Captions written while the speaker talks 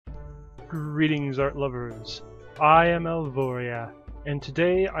Greetings, art lovers. I am Alvoria, and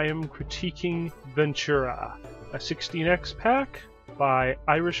today I am critiquing Ventura, a 16x pack by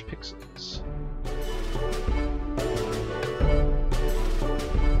Irish Pixels.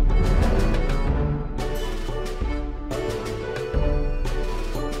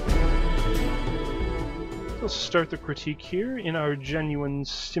 Let's start the critique here in our genuine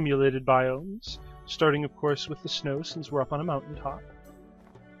simulated biomes, starting of course with the snow since we're up on a mountaintop.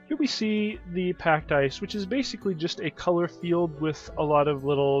 Here we see the packed ice, which is basically just a color field with a lot of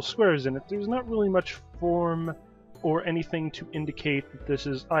little squares in it. There's not really much form or anything to indicate that this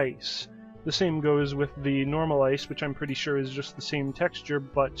is ice. The same goes with the normal ice, which I'm pretty sure is just the same texture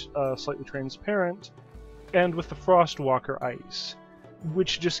but slightly transparent, and with the Frostwalker ice,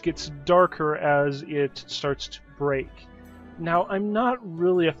 which just gets darker as it starts to break. Now, I'm not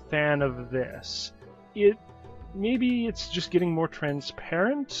really a fan of this. Maybe it's just getting more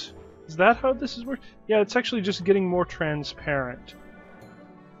transparent? Is that how this is working? Yeah, it's actually just getting more transparent.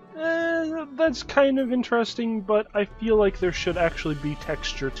 That's kind of interesting, but I feel like there should actually be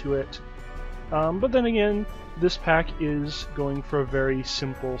texture to it. But then again, this pack is going for a very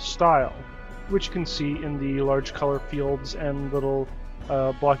simple style, which you can see in the large color fields and little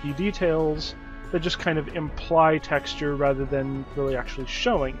blocky details that just kind of imply texture rather than really actually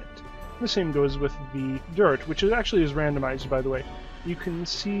showing it. The same goes with the dirt, which is randomized, by the way. You can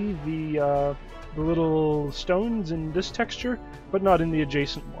see the little stones in this texture, but not in the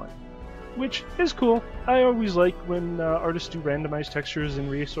adjacent one, which is cool. I always like when artists do randomized textures in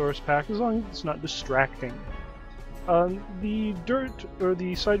resource pack, as long as it's not distracting. The dirt, or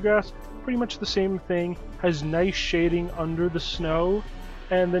the side grass, pretty much the same thing, has nice shading under the snow,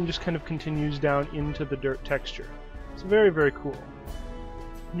 and then just kind of continues down into the dirt texture. It's very, very cool.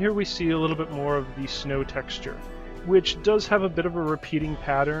 And here we see a little bit more of the snow texture, which does have a bit of a repeating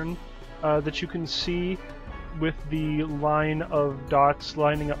pattern that you can see with the line of dots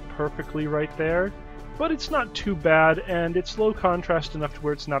lining up perfectly right there, but it's not too bad, and it's low contrast enough to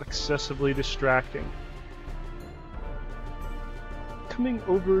where it's not excessively distracting. Coming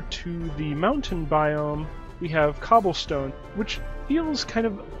over to the mountain biome, we have cobblestone, which feels kind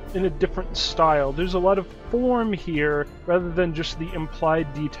of in a different style. There's a lot of form here rather than just the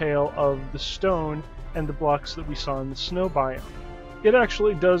implied detail of the stone and the blocks that we saw in the snow biome. It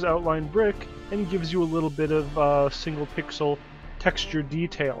actually does outline brick and gives you a little bit of single pixel texture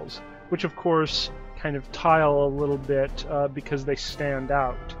details, which of course kind of tile a little bit because they stand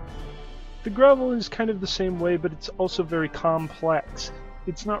out. The gravel is kind of the same way, but it's also very complex.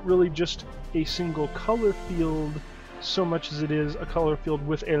 It's not really just a single color field so much as it is a color field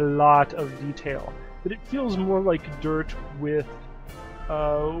with a lot of detail. But it feels more like dirt with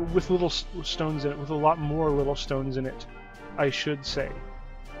little stones in it, with a lot more little stones in it, I should say.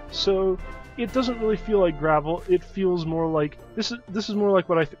 So it doesn't really feel like gravel. It feels more like this is more like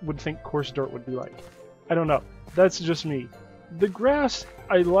what I would think coarse dirt would be like. I don't know. That's just me. The grass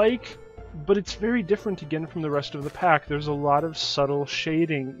I like, but it's very different again from the rest of the pack. There's a lot of subtle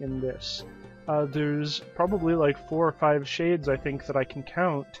shading in this. There's probably like 4 or 5 shades, I think, that I can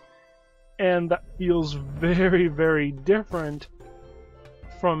count, and that feels very, very different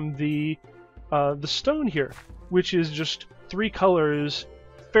from the stone here, which is just 3 colors,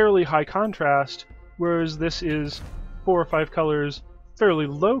 fairly high contrast, whereas this is 4 or 5 colors, fairly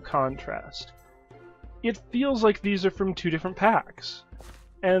low contrast. It feels like these are from 2 different packs,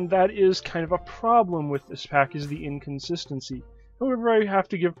 and that is kind of a problem with this pack, is the inconsistency. However, I have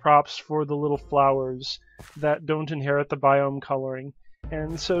to give props for the little flowers that don't inherit the biome coloring,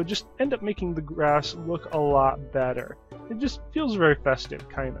 and so just end up making the grass look a lot better. It just feels very festive,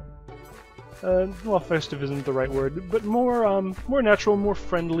 kind of. Well, festive isn't the right word, but more natural, more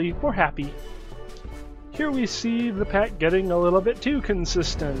friendly, more happy. Here we see the pack getting a little bit too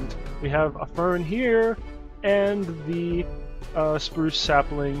consistent. We have a fern here, and the spruce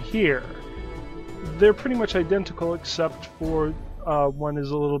sapling here. They're pretty much identical except for one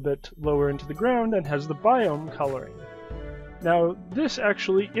is a little bit lower into the ground and has the biome coloring. Now, this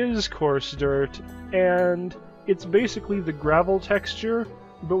actually is coarse dirt, and it's basically the gravel texture,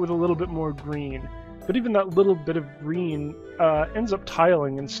 but with a little bit more green. But even that little bit of green ends up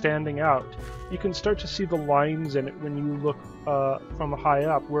tiling and standing out. You can start to see the lines in it when you look from high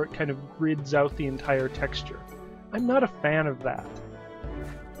up, where it kind of grids out the entire texture. I'm not a fan of that.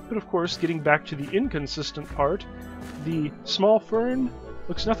 But of course, getting back to the inconsistent part, the small fern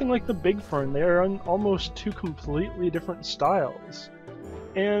looks nothing like the big fern. They are on almost 2 completely different styles.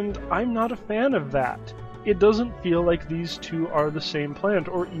 And I'm not a fan of that. it doesn't feel like these two are the same plant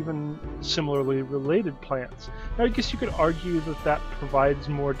or even similarly related plants. Now I guess you could argue that that provides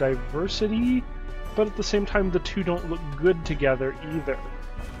more diversity, but at the same time the two don't look good together either.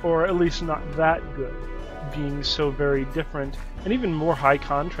 Or at least not that good, being so very different. And even more high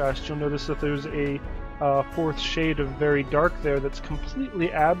contrast, you'll notice that there's a fourth shade of very dark there that's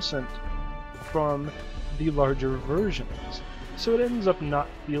completely absent from the larger versions. So it ends up not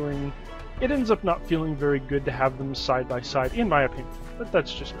feeling very good to have them side by side, in my opinion. But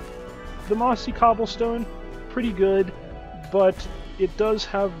that's just me. The mossy cobblestone, pretty good, but it does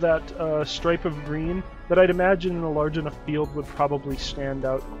have that stripe of green that I'd imagine in a large enough field would probably stand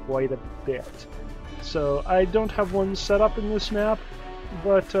out quite a bit. So I don't have one set up in this map,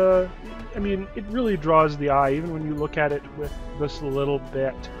 but I mean, it really draws the eye, even when you look at it with this little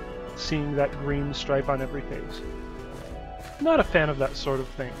bit, seeing that green stripe on every face. Not a fan of that sort of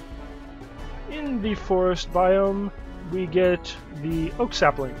thing. In the forest biome, we get the oak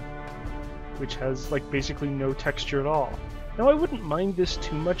sapling, which has like basically no texture at all. Now I wouldn't mind this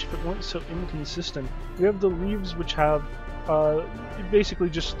too much if it weren't so inconsistent. We have the leaves which have basically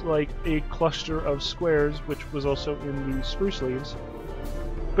just like a cluster of squares, which was also in the spruce leaves.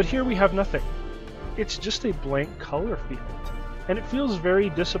 But here we have nothing. It's just a blank color field, and it feels very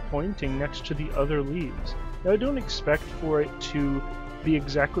disappointing next to the other leaves. Now I don't expect for it to be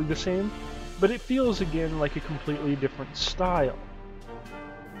exactly the same, but it feels again like a completely different style.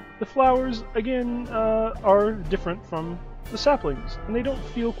 The flowers, again, are different from the saplings, and they don't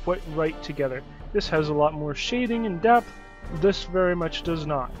feel quite right together. This has a lot more shading and depth, this very much does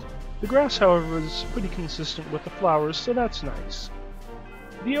not. The grass, however, is pretty consistent with the flowers, so that's nice.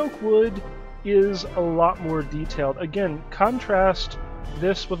 The oak wood is a lot more detailed. Again, contrast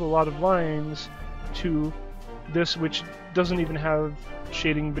this with a lot of lines to this, which doesn't even have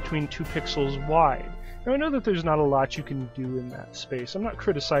shading between 2 pixels wide. Now I know that there's not a lot you can do in that space, I'm not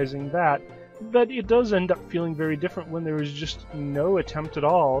criticizing that, but it does end up feeling very different when there is just no attempt at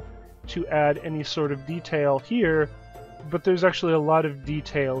all to add any sort of detail here, but there's actually a lot of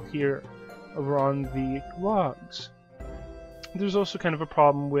detail here over on the logs. There's also kind of a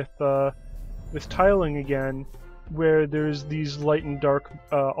problem with tiling again, where there's these light and dark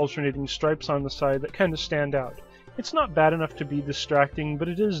alternating stripes on the side that kind of stand out. It's not bad enough to be distracting, but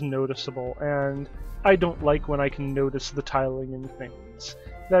it is noticeable, and I don't like when I can notice the tiling in things.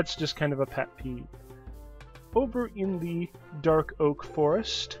 That's just kind of a pet peeve. Over in the dark oak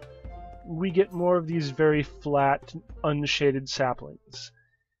forest, we get more of these very flat, unshaded saplings.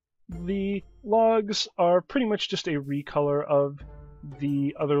 The logs are pretty much just a recolor of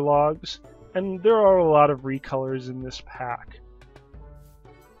the other logs, and there are a lot of recolors in this pack.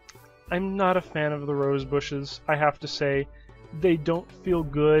 I'm not a fan of the rose bushes, I have to say. They don't feel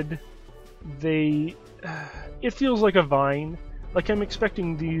good. It feels like a vine. Like I'm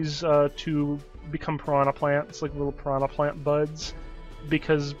expecting these to become piranha plants, like little piranha plant buds,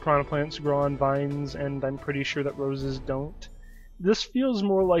 because piranha plants grow on vines, and I'm pretty sure that roses don't. This feels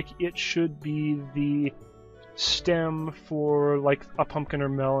more like it should be the stem for like a pumpkin or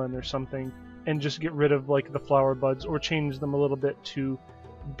melon or something, and just get rid of like the flower buds, or change them a little bit to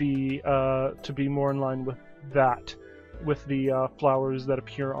be more in line with that, with the flowers that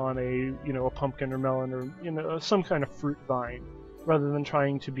appear on a pumpkin or melon, or some kind of fruit vine, rather than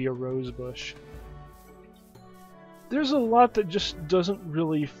trying to be a rose bush. There's a lot that just doesn't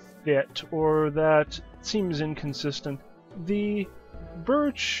really fit, or that seems inconsistent. The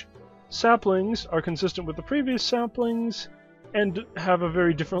birch saplings are consistent with the previous saplings, and have a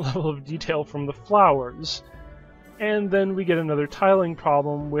very different level of detail from the flowers. And then we get another tiling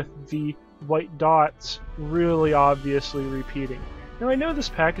problem with the white dots really obviously repeating. Now I know this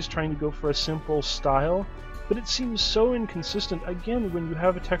pack is trying to go for a simple style, but it seems so inconsistent again when you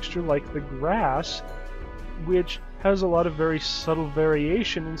have a texture like the grass, which has a lot of very subtle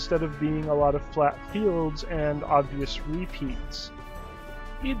variation instead of being a lot of flat fields and obvious repeats.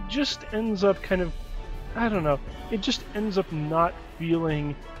 It just ends up kind of, I don't know, it just ends up not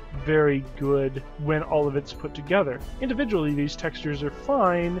feeling very good when all of it's put together. Individually, these textures are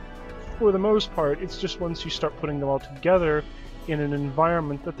fine for the most part. It's just once you start putting them all together in an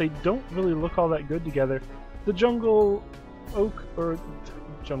environment that they don't really look all that good together. The jungle oak, or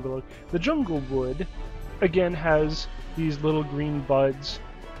jungle oak, the jungle wood, again has these little green buds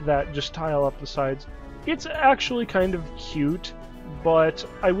that just tile up the sides. It's actually kind of cute, but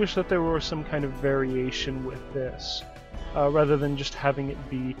I wish that there were some kind of variation with this, rather than just having it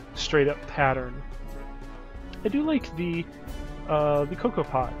be straight up pattern. I do like the cocoa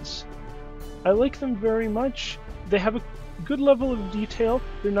pods. I like them very much. They have a good level of detail.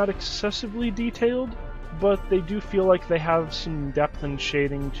 They're not excessively detailed, but they do feel like they have some depth and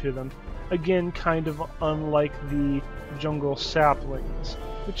shading to them. Again, kind of unlike the jungle saplings,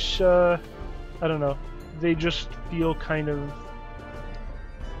 which, I don't know, they just feel kind of,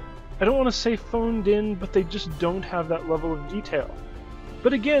 I don't want to say phoned in, but they just don't have that level of detail.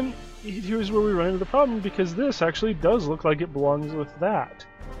 But again, here's where we run into the problem, because this actually does look like it belongs with that.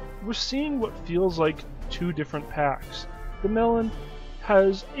 We're seeing what feels like two different packs. The melon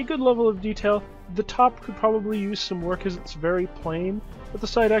has a good level of detail. The top could probably use some work as it's very plain, but the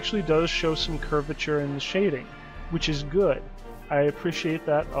side actually does show some curvature in the shading, which is good. I appreciate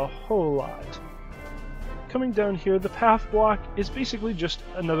that a whole lot. Coming down here, the path block is basically just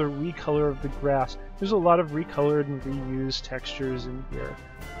another recolor of the grass. There's a lot of recolored and reused textures in here.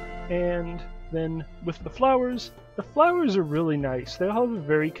 And then with the flowers are really nice. They all have a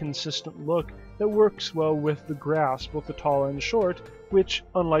very consistent look that works well with the grass, both the tall and short, which,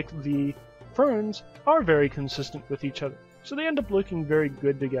 unlike the ferns, are very consistent with each other. So they end up looking very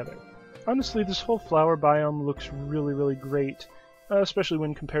good together. Honestly, this whole flower biome looks really, really great, especially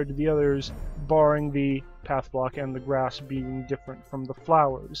when compared to the others, barring the path block and the grass being different from the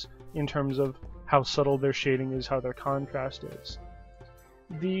flowers in terms of how subtle their shading is, how their contrast is.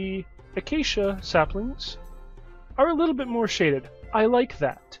 The acacia saplings are a little bit more shaded. I like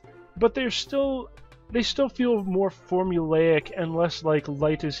that, but they still feel more formulaic and less like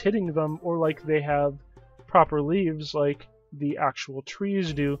light is hitting them, or like they have proper leaves like the actual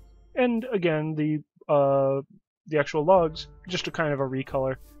trees do. And again, the actual logs, just a kind of a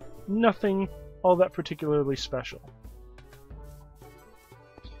recolor. Nothing all that particularly special.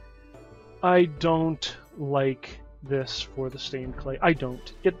 I don't like this for the stained clay. I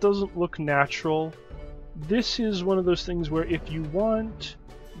don't. It doesn't look natural. This is one of those things where if you want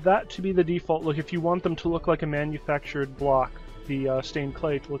that to be the default look, if you want them to look like a manufactured block, the stained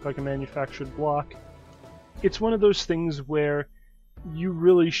clay to look like a manufactured block, it's one of those things where you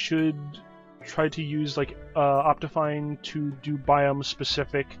really should try to use like Optifine to do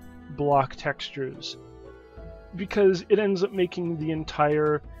biome-specific block textures, because it ends up making the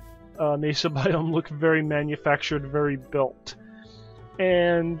entire mesa biome look very manufactured, very built.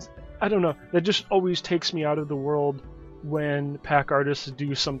 And I don't know, that just always takes me out of the world when pack artists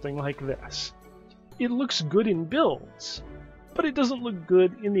do something like this. It looks good in builds, but it doesn't look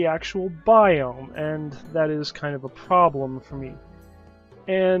good in the actual biome, and that is kind of a problem for me.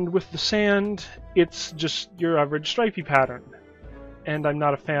 And with the sand, it's just your average stripy pattern, and I'm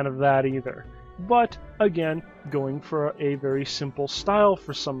not a fan of that either. But, again, going for a very simple style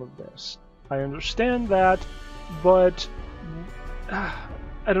for some of this. I understand that, but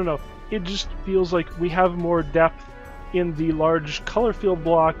I don't know, it just feels like we have more depth in the large color field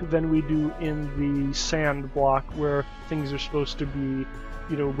block than we do in the sand block, where things are supposed to be,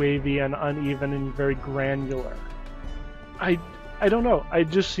 you know, wavy and uneven and very granular. I don't know,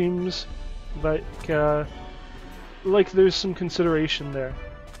 it just seems like there's some consideration there.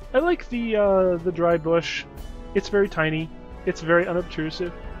 I like the dry bush. It's very tiny, it's very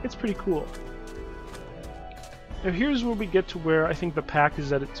unobtrusive, it's pretty cool. Now here's where we get to where I think the pack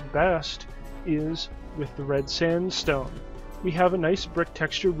is at its best, is with the red sandstone. We have a nice brick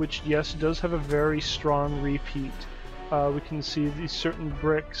texture, which yes, does have a very strong repeat. We can see these certain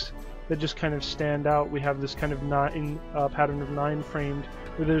bricks that just kind of stand out. We have this kind of pattern of 9 framed,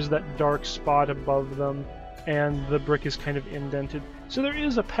 where there's that dark spot above them, and the brick is kind of indented. So there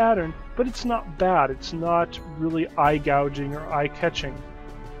is a pattern, but it's not bad. It's not really eye-gouging or eye-catching.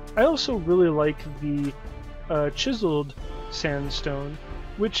 I also really like the chiseled sandstone,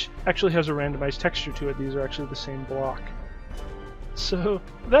 which actually has a randomized texture to it. These are actually the same block. So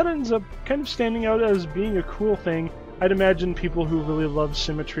that ends up kind of standing out as being a cool thing. I'd imagine people who really love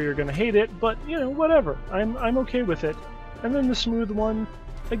symmetry are going to hate it, but, you know, whatever. I'm okay with it. And then the smooth one,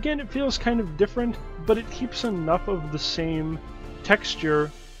 again, it feels kind of different, but it keeps enough of the same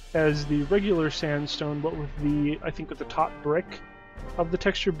texture as the regular sandstone, but with the, I think with the top brick of the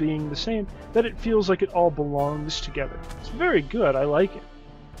texture being the same, that it feels like it all belongs together. It's very good, I like it.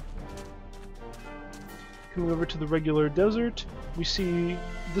 Coming over to the regular desert, we see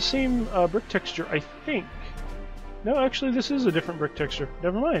the same brick texture, I think. No, actually this is a different brick texture.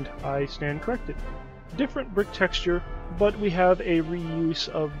 Never mind, I stand corrected. Different brick texture, but we have a reuse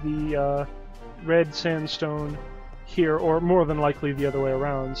of the red sandstone here, or more than likely the other way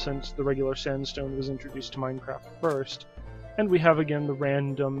around, since the regular sandstone was introduced to Minecraft first. And we have again the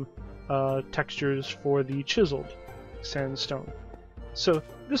random textures for the chiseled sandstone. So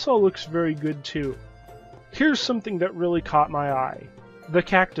this all looks very good too. Here's something that really caught my eye. The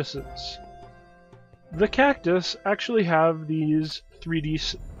cactuses. The cactus actually have these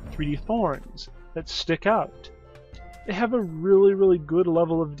 3D thorns. that stick out. They have a really, really good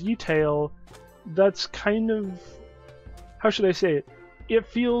level of detail that's kind of, how should I say it? It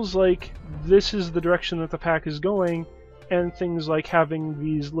feels like this is the direction that the pack is going, and things like having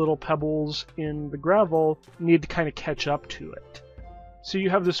these little pebbles in the gravel need to kind of catch up to it. So you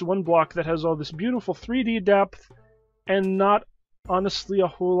have this one block that has all this beautiful 3D depth, and not honestly a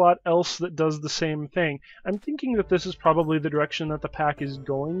whole lot else that does the same thing. I'm thinking that this is probably the direction that the pack is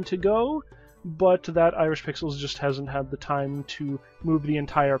going to go, but that Irish Pixels just hasn't had the time to move the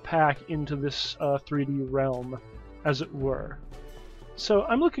entire pack into this 3D realm, as it were. So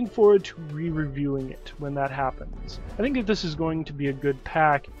I'm looking forward to re-reviewing it when that happens. I think that this is going to be a good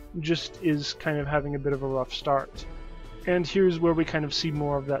pack, just is kind of having a bit of a rough start. And here's where we kind of see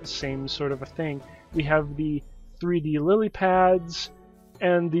more of that same sort of a thing. We have the 3D lily pads,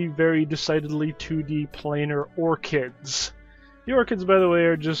 and the very decidedly 2D planar orchids. The orchids, by the way,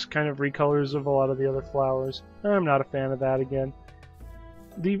 are just kind of recolors of a lot of the other flowers. I'm not a fan of that again.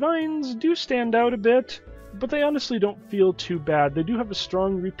 The vines do stand out a bit, but they honestly don't feel too bad. They do have a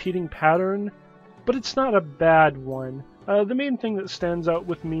strong repeating pattern, but it's not a bad one. The main thing that stands out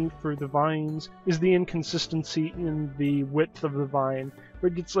with me for the vines is the inconsistency in the width of the vine,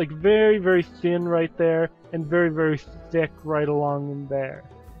 where it gets like very, very thin right there, and very, very thick right along in there.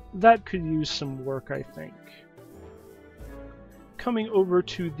 That could use some work, I think. Coming over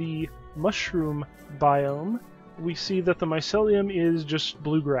to the mushroom biome, we see that the mycelium is just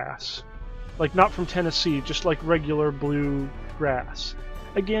bluegrass. Like, not from Tennessee, just like regular blue grass.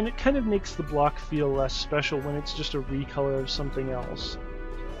 Again, it kind of makes the block feel less special when it's just a recolor of something else.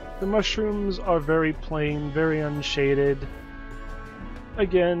 The mushrooms are very plain, very unshaded.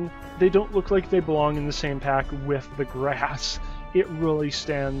 Again, they don't look like they belong in the same pack with the grass. It really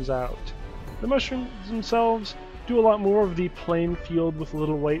stands out. The mushrooms themselves do a lot more of the plain field with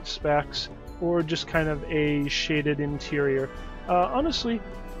little white specks, or just kind of a shaded interior. Honestly,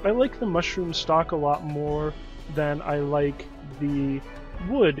 I like the mushroom stock a lot more than I like the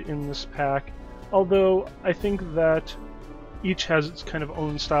wood in this pack, although I think that each has its kind of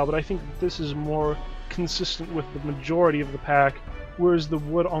own style, but I think this is more consistent with the majority of the pack, whereas the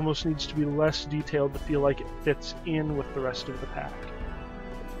wood almost needs to be less detailed to feel like it fits in with the rest of the pack.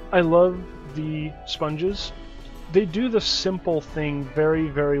 I love the sponges. They do the simple thing very,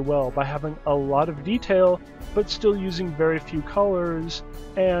 very well by having a lot of detail, but still using very few colors,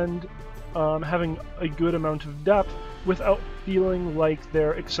 and having a good amount of depth without feeling like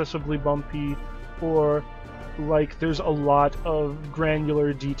they're excessively bumpy or like there's a lot of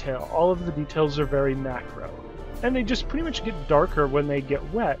granular detail. All of the details are very macro, and they just pretty much get darker when they get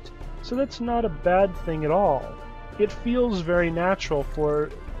wet, so that's not a bad thing at all. It feels very natural for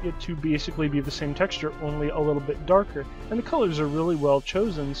it to basically be the same texture, only a little bit darker, and the colors are really well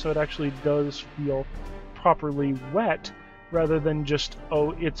chosen, so it actually does feel properly wet rather than just,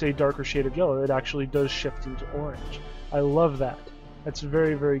 oh, it's a darker shade of yellow. It actually does shift into orange. I love that. That's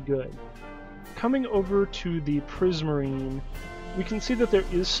very, very good. Coming over to the prismarine, we can see that there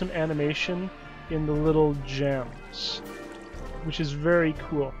is some animation in the little gems, which is very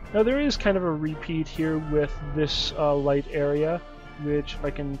cool. Now there is kind of a repeat here with this light area, which, if I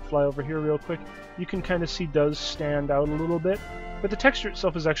can fly over here real quick, you can kind of see does stand out a little bit, but the texture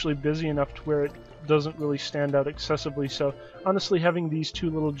itself is actually busy enough to where it doesn't really stand out excessively, so honestly having these two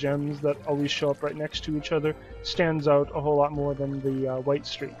little gems that always show up right next to each other stands out a whole lot more than the white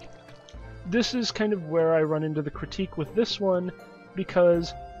streak. This is kind of where I run into the critique with this one,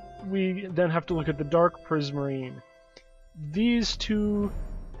 because we then have to look at the dark prismarine. These two...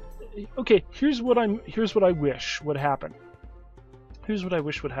 Okay, here's what I wish would happen. Here's what I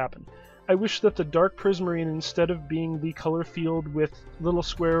wish would happen. I wish that the dark prismarine, instead of being the color field with little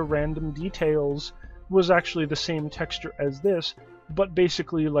square random details, was actually the same texture as this, but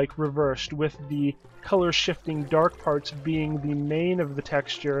basically like reversed, with the color shifting dark parts being the main of the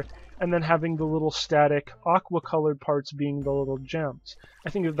texture, and then having the little static aqua colored parts being the little gems. I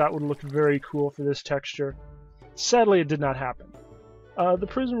think that would look very cool for this texture. Sadly, it did not happen. The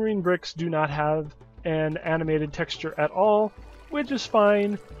prismarine bricks do not have an animated texture at all, which is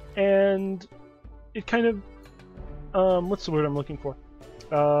fine, and it kind of, what's the word I'm looking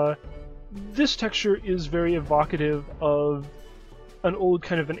for? This texture is very evocative of an old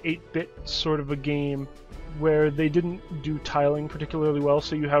kind of an 8-bit sort of a game where they didn't do tiling particularly well,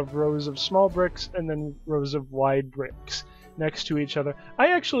 so you have rows of small bricks and then rows of wide bricks next to each other. I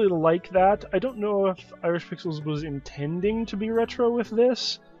actually like that. I don't know if Irish Pixels was intending to be retro with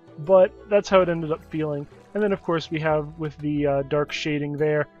this, but that's how it ended up feeling. And then of course we have with the dark shading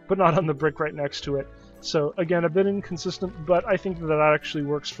there, but not on the brick right next to it. So again, a bit inconsistent, but I think that actually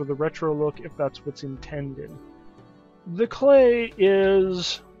works for the retro look if that's what's intended. The clay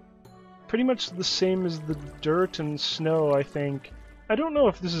is pretty much the same as the dirt and snow, I think. I don't know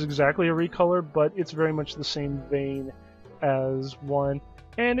if this is exactly a recolor, but it's very much the same vein as one,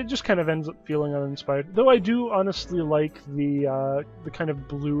 and it just kind of ends up feeling uninspired. Though I do honestly like the kind of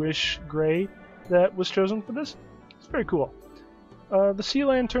bluish gray that was chosen for this. It's very cool. The sea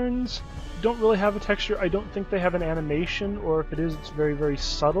lanterns don't really have a texture. I don't think they have an animation, or if it is, it's very, very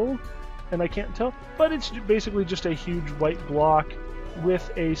subtle, and I can't tell. But it's basically just a huge white block with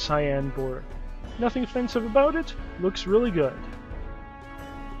a cyan border. Nothing offensive about it. Looks really good.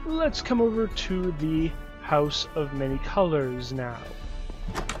 Let's come over to the House of Many Colors now.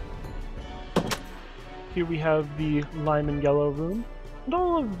 Here we have the lime and yellow room. And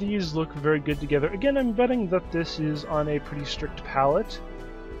all of these look very good together. Again, I'm betting that this is on a pretty strict palette,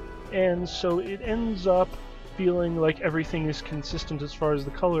 and so it ends up feeling like everything is consistent as far as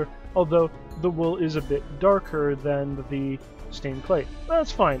the color, although the wool is a bit darker than the stained clay.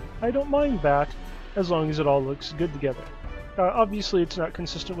 That's fine. I don't mind that, as long as it all looks good together. Obviously, it's not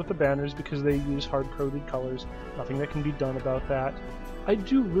consistent with the banners because they use hard-coded colors. Nothing that can be done about that. I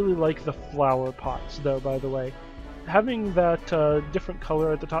do really like the flower pots, though, by the way. Having that different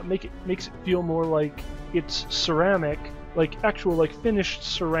color at the top makes it feel more like it's ceramic, like actual finished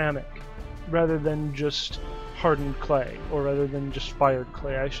ceramic, rather than just hardened clay, or rather than just fired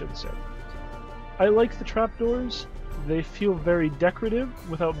clay, I should say. I like the trapdoors. They feel very decorative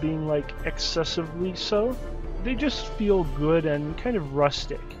without being excessively so. They just feel good and kind of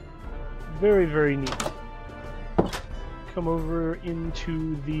rustic. Very, very neat. Come over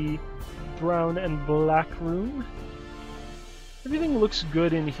into the brown and black room. Everything looks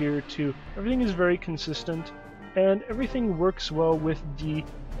good in here too. Everything is very consistent, and everything works well with the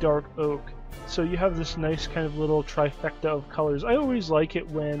dark oak. So you have this nice kind of little trifecta of colors. I always like it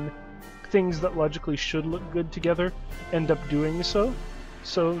when things that logically should look good together end up doing so.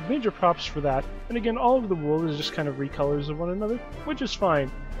 So major props for that. And again, all of the wool is just kind of recolors of one another, which is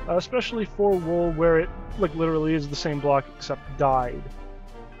fine. Especially for wool where it literally is the same block except dyed.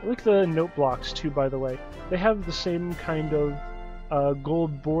 I like the note blocks too, by the way. They have the same kind of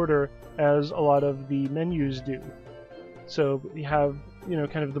gold border as a lot of the menus do. So you have,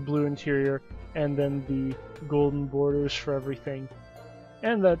 kind of the blue interior and then the golden borders for everything.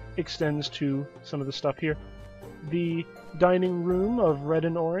 And that extends to some of the stuff here. The dining room of red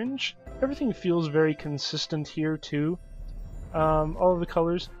and orange, everything feels very consistent here too. All of the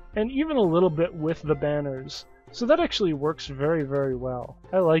colors, and even a little bit with the banners. So that actually works very, very well.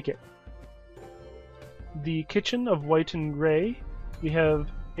 I like it. The kitchen of white and gray, we have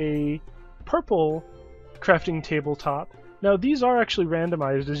a purple crafting tabletop. Now these are actually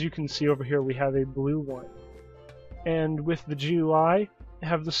randomized. As you can see over here, we have a blue one. And with the GUI,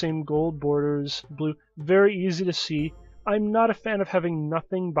 have the same gold borders, blue, very easy to see. I'm not a fan of having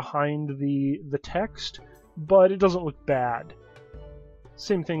nothing behind the text, but it doesn't look bad.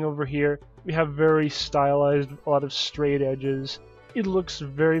 Same thing over here. We have very stylized, a lot of straight edges. It looks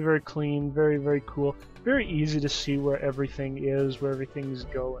very, very clean, very, very cool. Very easy to see where everything is, where everything's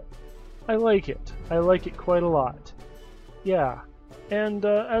going. I like it. I like it quite a lot. Yeah. And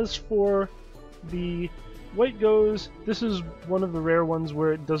as for the white goes, this is one of the rare ones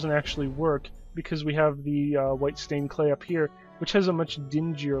where it doesn't actually work, because we have the white stained clay up here, which has a much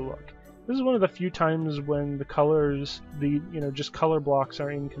dingier look. This is one of the few times when the colors, just color blocks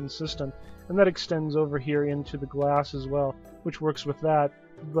are inconsistent, and that extends over here into the glass as well, which works with that,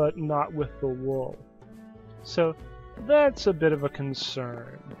 but not with the wool. So that's a bit of a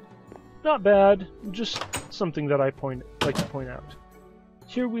concern. Not bad, just something that I like to point out.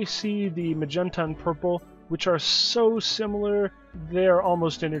 Here we see the magenta and purple, which are so similar, they're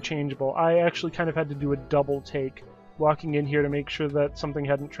almost interchangeable. I actually kind of had to do a double take walking in here to make sure that something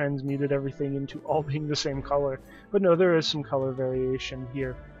hadn't transmuted everything into all being the same color. But no, there is some color variation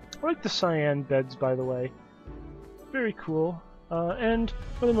here. I like the cyan beds, by the way. Very cool. And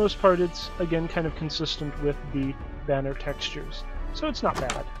for the most part, it's, again, kind of consistent with the banner textures. So it's not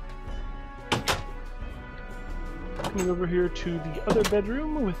bad. Coming over here to the other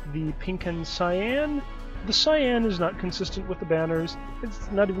bedroom with the pink and cyan. The cyan is not consistent with the banners.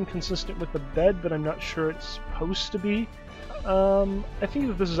 It's not even consistent with the bed, but I'm not sure it's supposed to be. I think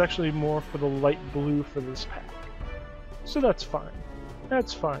that this is actually more for the light blue for this pack. So that's fine.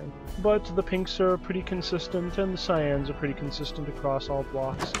 That's fine. But the pinks are pretty consistent, and the cyans are pretty consistent across all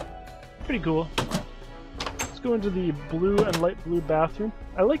blocks. Pretty cool. Let's go into the blue and light blue bathroom.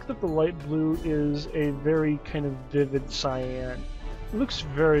 I like that the light blue is a very kind of vivid cyan. It looks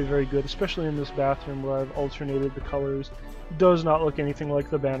very, very good, especially in this bathroom where I've alternated the colors. It does not look anything like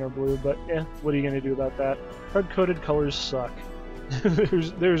the banner blue, but what are you going to do about that? Hard-coded colors suck.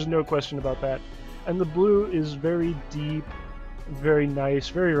 there's no question about that. And the blue is very deep, very nice,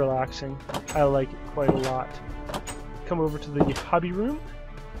 very relaxing. I like it quite a lot. Come over to the hobby room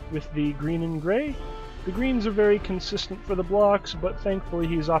with the green and gray. The greens are very consistent for the blocks, but thankfully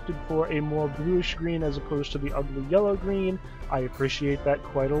he's opted for a more bluish green as opposed to the ugly yellow green. I appreciate that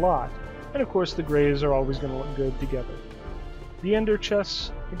quite a lot. And of course the grays are always going to look good together. The ender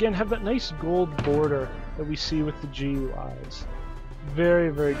chests, again, have that nice gold border that we see with the GUIs. Very,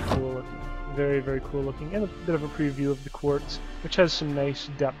 very cool looking. Very, very cool looking. And a bit of a preview of the quartz, which has some nice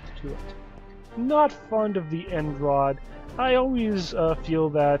depth to it. Not fond of the end rod. I always feel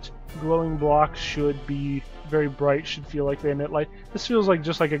that glowing blocks should be very bright, should feel like they emit light. This feels like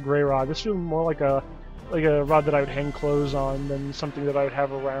just like a gray rod. This feels more like a rod that I would hang clothes on than something that I would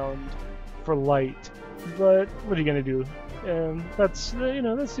have around for light. But what are you gonna do? That's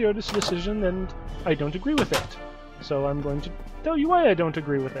that's the artist's decision, and I don't agree with it. So I'm going to tell you why I don't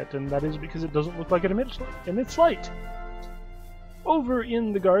agree with it, and that is because it doesn't look like it emits light. Over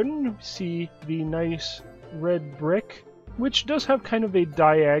in the garden, we see the nice red brick, which does have kind of a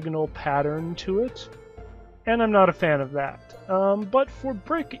diagonal pattern to it, and I'm not a fan of that. But for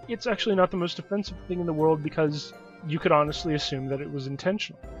brick, it's actually not the most offensive thing in the world because you could honestly assume that it was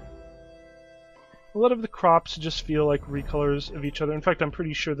intentional. A lot of the crops just feel like recolors of each other. In fact, I'm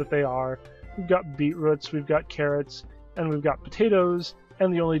pretty sure that they are. We've got beetroots, we've got carrots, and we've got potatoes,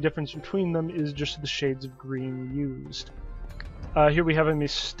 and the only difference between them is just the shades of green used. Here we have a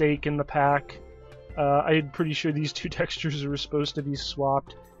mistake in the pack. I'm pretty sure these two textures are supposed to be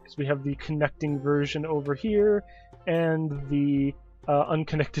swapped, because we have the connecting version over here, and the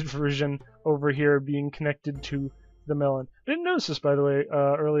unconnected version over here being connected to the melon. I didn't notice this, by the way,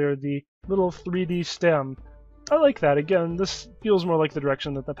 earlier, the little 3D stem. I like that. Again, this feels more like the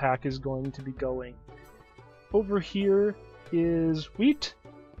direction that the pack is going to be going. Over here is wheat.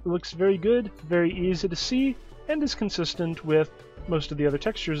 It looks very good, very easy to see, and is consistent with most of the other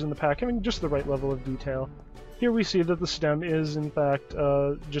textures in the pack, having just the right level of detail. Here we see that the stem is, in fact,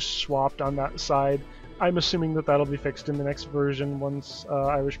 just swapped on that side. I'm assuming that that'll be fixed in the next version once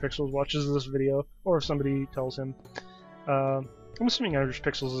Irish Pixels watches this video, or if somebody tells him. I'm assuming Irish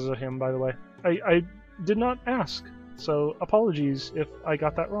Pixels is a him, by the way. I did not ask, so apologies if I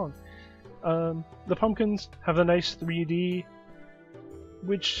got that wrong. The pumpkins have a nice 3D,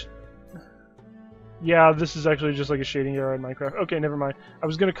 which... yeah, this is actually just like a shading error in Minecraft. Okay, never mind. I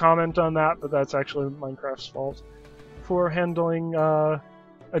was going to comment on that, but that's actually Minecraft's fault for handling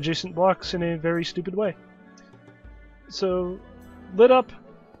adjacent blocks in a very stupid way. So, lit up,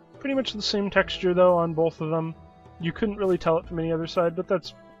 pretty much the same texture though on both of them. You couldn't really tell it from any other side, but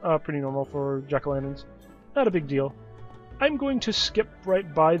that's pretty normal for jack-o'-lanterns. Not a big deal. I'm going to skip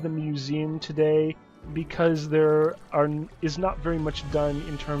right by the museum today because there is not very much done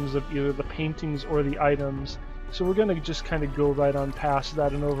in terms of either the paintings or the items, so we're going to just kind of go right on past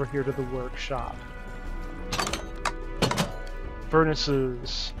that and over here to the workshop.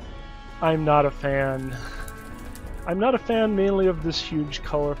 Furnaces. I'm not a fan. I'm not a fan mainly of this huge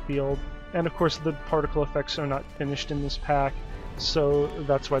color field, and of course the particle effects are not finished in this pack, so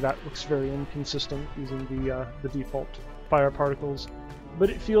that's why that looks very inconsistent using the default fire particles. But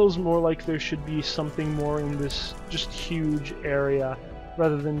it feels more like there should be something more in this just huge area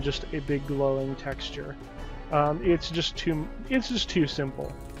rather than just a big glowing texture. It's just too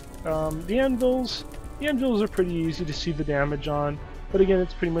simple. The anvils are pretty easy to see the damage on, but again,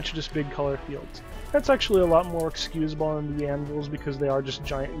 it's pretty much just big color fields. That's actually a lot more excusable on the anvils because they are just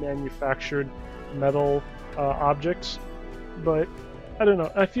giant manufactured metal objects. But I don't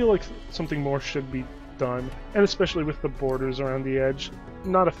know. I feel like something more should be done, and especially with the borders around the edge.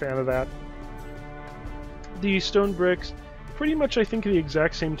 Not a fan of that. The stone bricks, pretty much I think the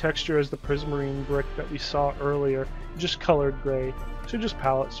exact same texture as the prismarine brick that we saw earlier, just colored gray, so just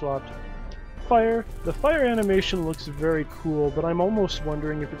palette swapped. Fire. The fire animation looks very cool, but I'm almost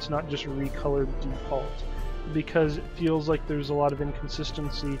wondering if it's not just recolored default, because it feels like there's a lot of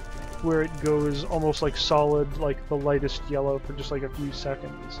inconsistency where it goes almost like solid, like the lightest yellow for just like a few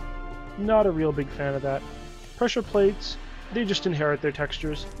seconds. Not a real big fan of that. Pressure plates, they just inherit their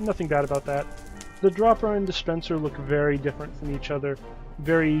textures, nothing bad about that. The dropper and dispenser look very different from each other,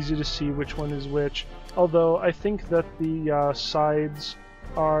 very easy to see which one is which, although I think that the sides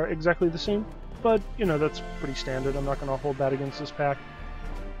are exactly the same, but you know, that's pretty standard. I'm not going to hold that against this pack.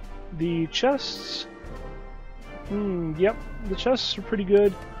 The chests, yep, the chests are pretty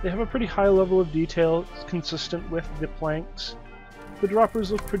good. They have a pretty high level of detail, it's consistent with the planks. The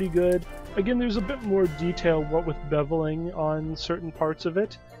droppers look pretty good. Again, there's a bit more detail, what with beveling on certain parts of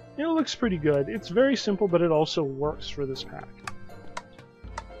it. It looks pretty good. It's very simple, but it also works for this pack.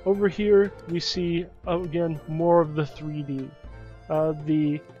 Over here, we see, again, more of the 3D.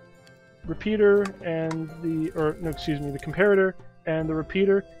 The repeater and the comparator and the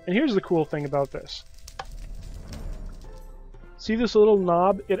repeater. And here's the cool thing about this. See this little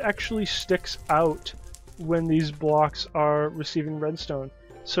knob? It actually sticks out when these blocks are receiving redstone.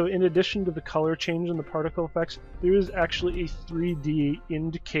 So in addition to the color change and the particle effects, there is actually a 3D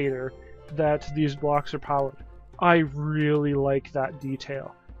indicator that these blocks are powered. I really like that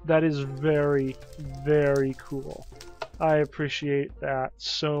detail. That is very, very cool. I appreciate that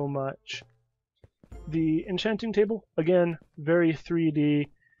so much. The enchanting table, again, very 3D,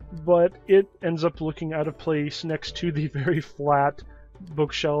 but it ends up looking out of place next to the very flat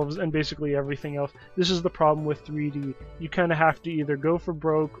bookshelves and basically everything else. This is the problem with 3D. You kind of have to either go for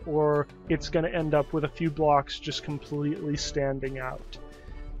broke or it's going to end up with a few blocks just completely standing out.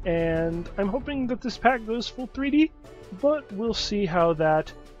 And I'm hoping that this pack goes full 3D, but we'll see how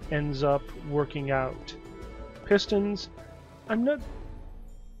that ends up working out. Pistons, I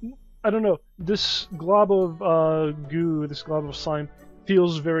don't know, this glob of goo, this glob of slime,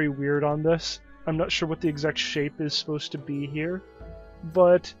 feels very weird on this. I'm not sure what the exact shape is supposed to be here,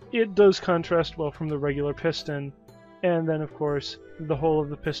 but it does contrast well from the regular piston. And then, of course, the whole of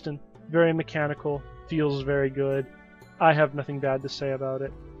the piston, very mechanical, feels very good. I have nothing bad to say about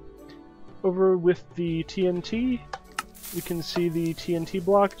it. Over with the TNT, you can see the TNT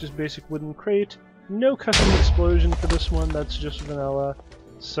block, just basic wooden crate. No custom explosion for this one, that's just vanilla,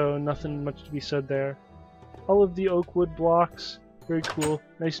 so nothing much to be said there. All of the oak wood blocks, very cool.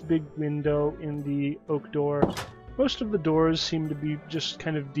 Nice big window in the oak door. Most of the doors seem to be just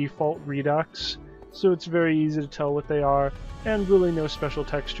kind of default redux, so it's very easy to tell what they are, and really no special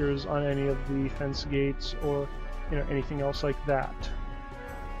textures on any of the fence gates or anything else like that.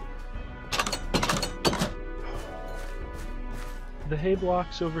 The hay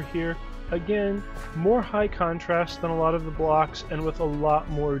blocks over here, again, more high contrast than a lot of the blocks and with a lot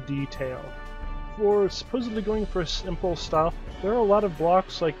more detail. For supposedly going for a simple style, there are a lot of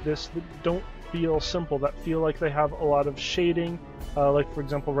blocks like this that don't feel simple, that feel like they have a lot of shading, like for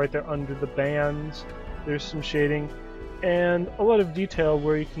example right there under the bands, there's some shading, and a lot of detail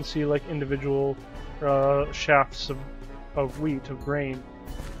where you can see like individual shafts of wheat, of grain.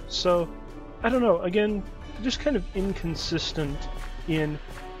 So, I don't know, again, just kind of inconsistent in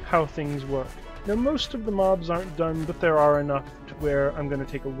how things work. Now most of the mobs aren't done, but there are enough to where I'm going to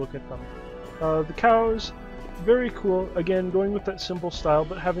take a look at them. The cows, very cool, again going with that simple style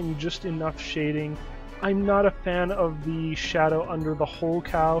but having just enough shading. I'm not a fan of the shadow under the whole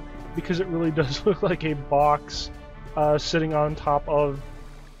cow because it really does look like a box sitting on top of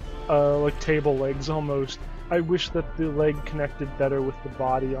like table legs almost. I wish that the leg connected better with the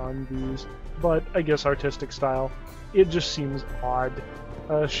body on these, but I guess artistic style. It just seems odd.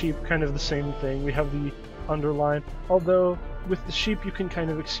 Sheep, kind of the same thing. We have the underline, although with the sheep you can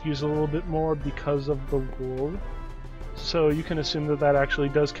kind of excuse a little bit more because of the wool. So you can assume that that actually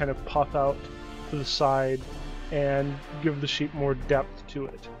does kind of puff out to the side and give the sheep more depth to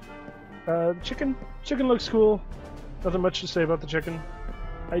it. Chicken looks cool. Nothing much to say about the chicken.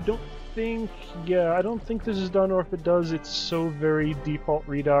 I don't think this is done, or if it does, it's so very default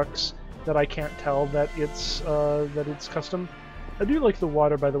redux that I can't tell that it's custom. I do like the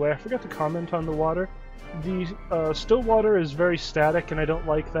water, by the way. I forgot to comment on the water. The still water is very static, and I don't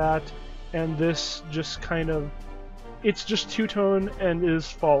like that. And this just kind of, it's just two-tone and is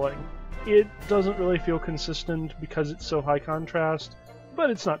falling. It doesn't really feel consistent because it's so high contrast, but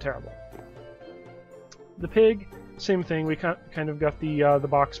it's not terrible. The pig, same thing. We kind of got the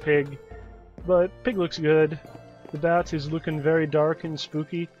box pig, but pig looks good. The bat is looking very dark and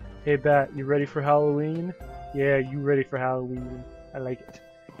spooky. Hey bat, you ready for Halloween? Yeah, you ready for Halloween. I like it.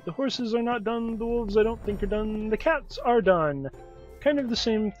 The horses are not done, the wolves I don't think are done, the cats are done! Kind of the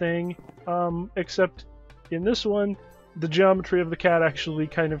same thing, except in this one, the geometry of the cat actually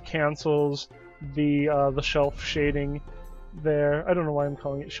kind of cancels the shelf shading there. I don't know why I'm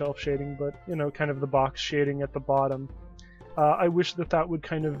calling it shelf shading, but, kind of the box shading at the bottom. I wish that that would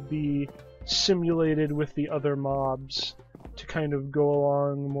kind of be simulated with the other mobs to kind of go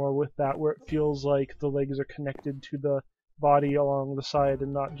along more with that, where it feels like the legs are connected to the body along the side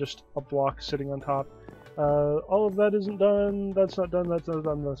and not just a block sitting on top. All of that isn't done, that's not done, that's not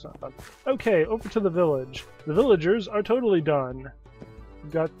done, that's not done. Okay, over to the village. The villagers are totally done.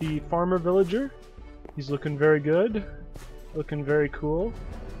 We've got the farmer villager. He's looking very good. Looking very cool.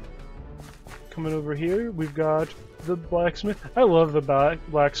 Coming over here, we've got the blacksmith. I love the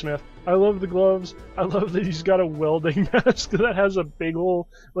blacksmith. I love the gloves. I love that he's got a welding mask that has a big ol'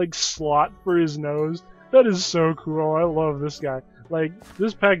 like slot for his nose. That is so cool. I love this guy. Like,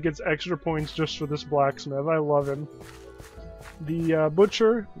 this pack gets extra points just for this blacksmith. I love him. The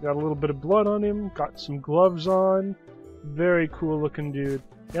butcher, got a little bit of blood on him, got some gloves on. Very cool looking dude.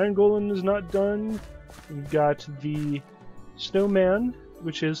 The Iron Golem is not done. We've got the snowman,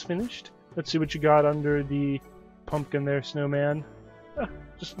 which is finished. Let's see what you got under the pumpkin there, snowman.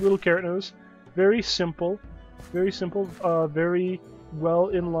 Just a little carrot nose. Very simple. Very simple. Very well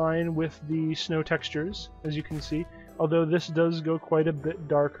in line with the snow textures, as you can see. Although this does go quite a bit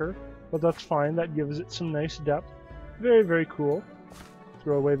darker, but that's fine. That gives it some nice depth. Very, very cool.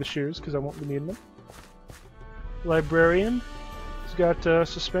 Throw away the shoes because I won't be needing them. Librarian. He's got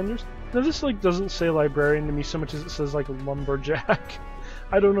suspenders. Now this like doesn't say librarian to me so much as it says like lumberjack.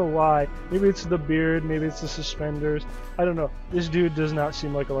 I don't know why. Maybe it's the beard, maybe it's the suspenders. I don't know. This dude does not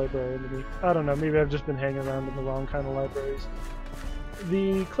seem like a librarian to me. I don't know. Maybe I've just been hanging around in the wrong kind of libraries.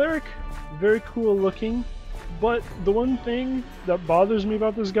 The cleric, very cool looking, but the one thing that bothers me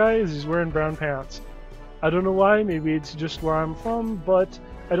about this guy is he's wearing brown pants. I don't know why. Maybe it's just where I'm from, but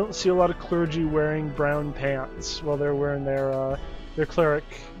I don't see a lot of clergy wearing brown pants while they're wearing their cleric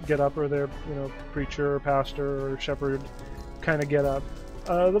get-up, or their, you know, preacher or pastor or shepherd kind of get-up.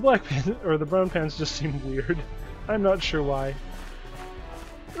 The black pants, or the brown pants, just seem weird. I'm not sure why.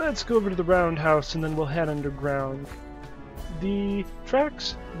 Let's go over to the roundhouse and then we'll head underground. The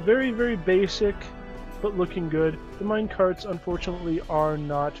tracks, very, very basic, but looking good. The minecarts, unfortunately, are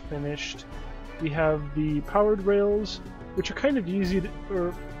not finished. We have the powered rails, which are kind of easy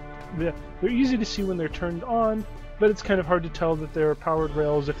to, they're easy to see when they're turned on, but it's kind of hard to tell that they're powered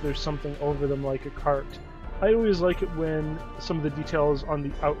rails if there's something over them like a cart. I always like it when some of the details on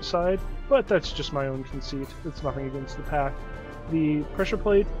the outside, but that's just my own conceit. It's nothing against the pack. The pressure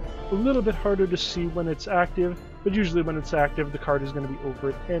plate, a little bit harder to see when it's active, but usually when it's active the cart is going to be over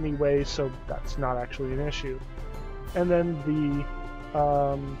it anyway, so that's not actually an issue. And then the,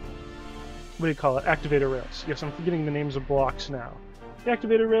 what do you call it? Activator rails. Yes, I'm forgetting the names of blocks now. The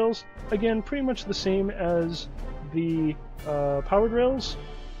activator rails, again, pretty much the same as the powered rails,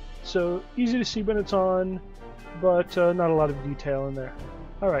 so easy to see when it's on, but not a lot of detail in there.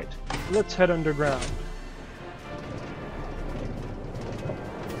 Alright, let's head underground.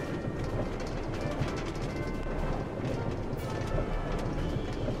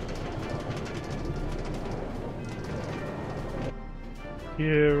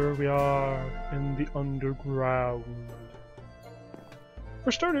 Here we are in the underground.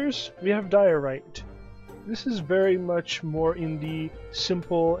 For starters, we have diorite. This is very much more in the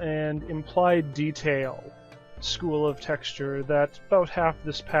simple and implied detail school of texture that about half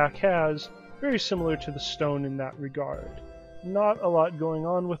this pack has, very similar to the stone in that regard. Not a lot going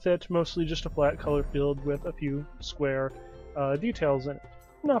on with it, mostly just a flat color field with a few square details in it.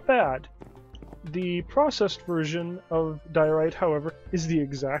 Not bad. The processed version of diorite, however, is the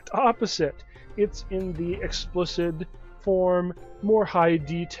exact opposite. It's in the explicit form, more high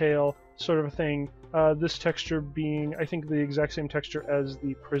detail sort of a thing. This texture being, I think, the exact same texture as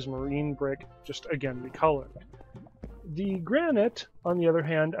the prismarine brick, just again recolored. The granite, on the other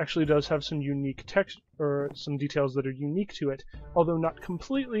hand, actually does have some unique text, or some details that are unique to it, although not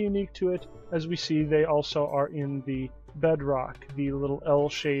completely unique to it. As we see, they also are in the bedrock, the little L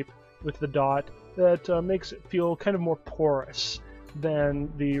shape with the dot that makes it feel kind of more porous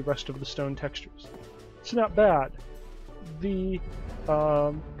than the rest of the stone textures. It's not bad. The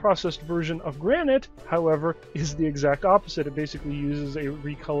processed version of granite, however, is the exact opposite. It basically uses a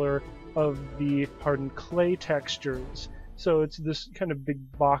recolor of the hardened clay textures. So it's this kind of big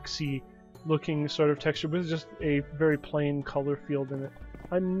boxy looking sort of texture with just a very plain color field in it.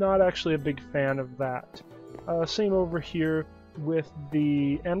 I'm not actually a big fan of that. Same over here with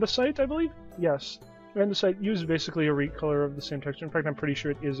the andesite, I believe? Yes. Andesite uses basically a recolor of the same texture. In fact, I'm pretty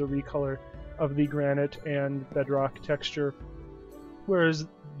sure it is a recolor of the granite and bedrock texture, whereas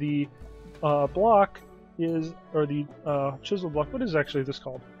the block is, or the chisel block, what is actually this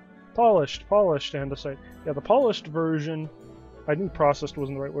called? Polished andesite. Yeah, the polished version, I knew processed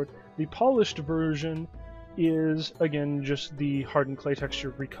wasn't the right word. The polished version is, again, just the hardened clay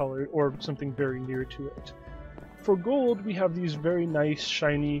texture recolored, or something very near to it. For gold, we have these very nice,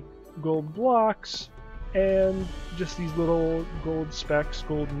 shiny gold blocks, and just these little gold specks,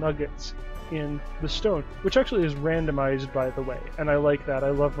 gold nuggets in the stone, which actually is randomized, by the way, and I like that. I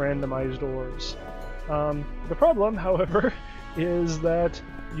love randomized ores. The problem, however, is that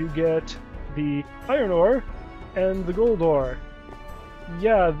you get the iron ore and the gold ore.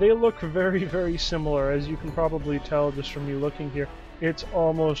 Yeah, they look very, very similar, as you can probably tell just from me looking here. It's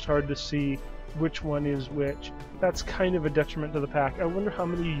almost hard to see which one is which. That's kind of a detriment to the pack. I wonder how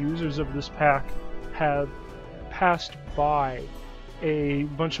many users of this pack have passed by a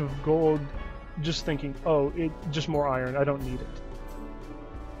bunch of gold just thinking, oh, just more iron, I don't need it.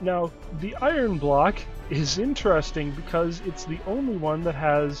 Now, the iron block is interesting because it's the only one that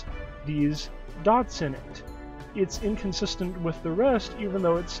has these dots in it. It's inconsistent with the rest, even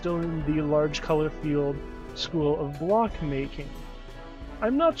though it's still in the large color field school of block making.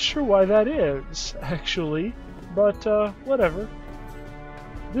 I'm not sure why that is, actually, but whatever.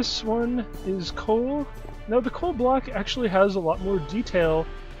 This one is coal. Now, the coal block actually has a lot more detail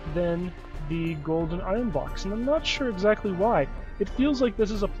than the gold and iron blocks, and I'm not sure exactly why. It feels like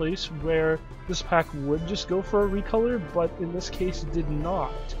this is a place where this pack would just go for a recolor, but in this case did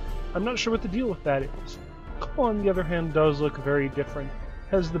not. I'm not sure what the deal with that is. Coal, on the other hand, does look very different.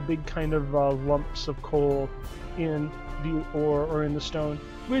 It has the big kind of lumps of coal in the ore or in the stone,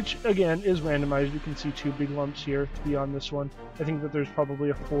 which again is randomized. You can see two big lumps here to be on this one. I think that there's probably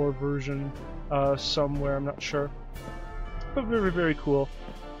a 4 version somewhere, I'm not sure. But very, very cool.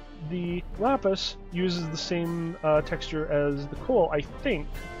 The lapis uses the same texture as the coal, I think,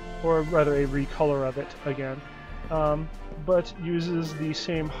 or rather a recolor of it again, but uses the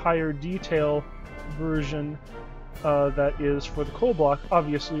same higher detail version that is for the coal block,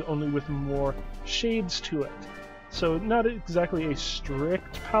 obviously only with more shades to it. So not exactly a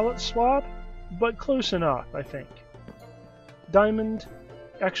strict palette swap, but close enough, I think. Diamond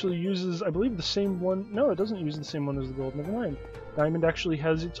actually uses, I believe, the same one. No, it doesn't use the same one as the gold. Never mind. Diamond actually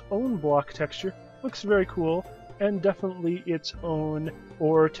has its own block texture. Looks very cool, and definitely its own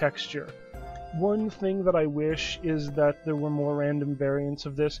ore texture. One thing that I wish is that there were more random variants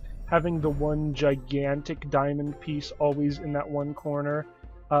of this. Having the one gigantic diamond piece always in that one corner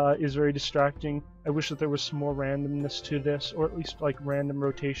is very distracting. I wish that there was some more randomness to this, or at least like random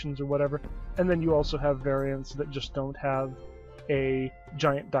rotations or whatever. And then you also have variants that just don't have a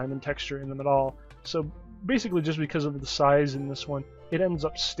giant diamond texture in them at all. So basically just because of the size in this one, it ends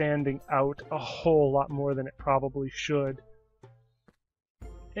up standing out a whole lot more than it probably should.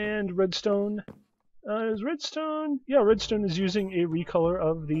 And redstone. Is redstone? Yeah, redstone is using a recolor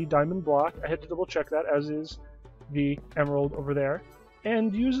of the diamond block. I had to double check that, as is the emerald over there.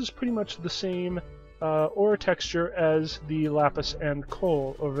 And uses pretty much the same ore texture as the lapis and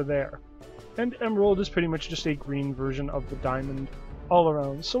coal over there. And emerald is pretty much just a green version of the diamond all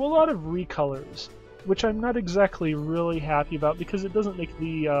around. So a lot of recolors, which I'm not exactly really happy about because it doesn't make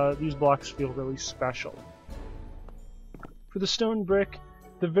these blocks feel really special. For the stone brick,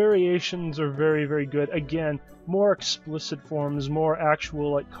 the variations are very, very good. Again, more explicit forms, more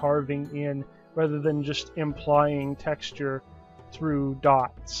actual like carving in, rather than just implying texture through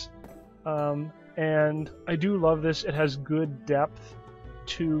dots. And I do love this. It has good depth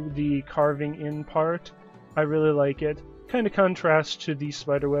to the carving in part. I really like it. Kind of contrasts to the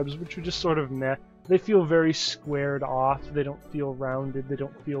spiderwebs, which are just sort of meh. They feel very squared off. They don't feel rounded. They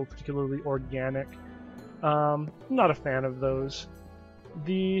don't feel particularly organic. Not a fan of those.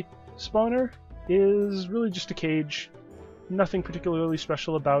 The spawner is really just a cage. Nothing particularly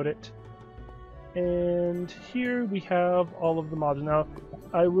special about it. And here we have all of the mobs. Now,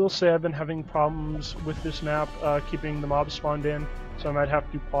 I will say I've been having problems with this map keeping the mobs spawned in, so I might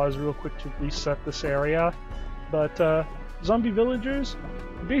have to pause real quick to reset this area. But zombie villagers,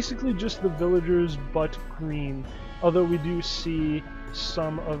 basically just the villagers but green. Although we do see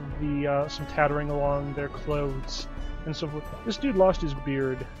some of the some tattering along their clothes and so forth. This dude lost his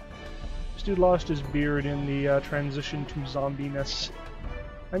beard. This dude lost his beard in the transition to zombiness.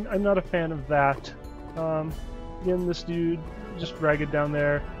 I'm not a fan of that. Again, this dude, just ragged down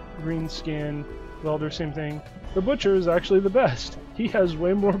there, green skin, welder, same thing. The butcher is actually the best. He has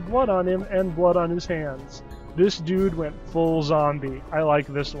way more blood on him and blood on his hands. This dude went full zombie. I like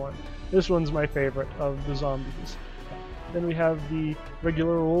this one. This one's my favorite of the zombies. Then we have the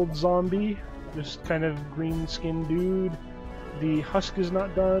regular old zombie, just kind of green skin dude. The husk is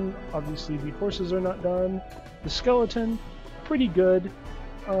not done. Obviously the horses are not done. The skeleton, pretty good.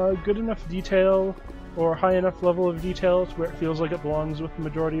 Good enough detail, or high enough level of detail to where it feels like it belongs with the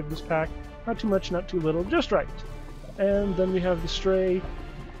majority of this pack. Not too much, not too little, just right. And then we have the stray,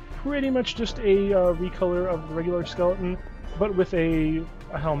 pretty much just a recolor of the regular skeleton, but with a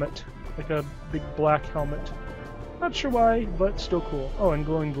helmet, like a big black helmet. Not sure why, but still cool. Oh, and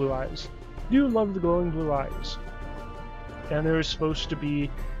glowing blue eyes. Do love the glowing blue eyes. And there is supposed to be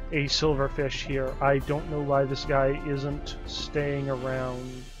a silverfish here. I don't know why this guy isn't staying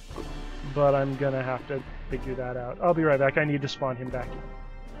around, but I'm gonna have to. figure that out. I'll be right back. I need to spawn him back in.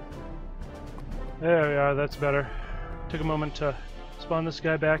 There we are, that's better. Took a moment to spawn this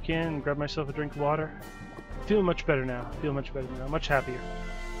guy back in and grab myself a drink of water. Feel much better now. Feel much better now. Much happier.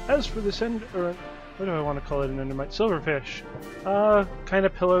 As for this what do I want to call it? An endermite? Silverfish. Kind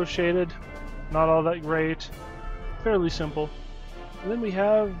of pillow shaded. Not all that great. Fairly simple. And then we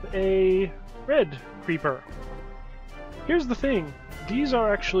have a red creeper. Here's the thing. These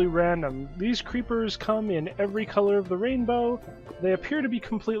are actually random. These creepers come in every color of the rainbow. They appear to be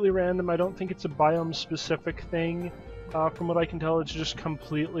completely random. I don't think it's a biome-specific thing. From what I can tell, it's just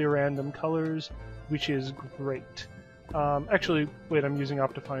completely random colors, which is great. Actually, wait, I'm using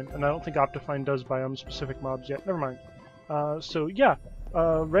Optifine, and I don't think Optifine does biome-specific mobs yet. Never mind. So yeah,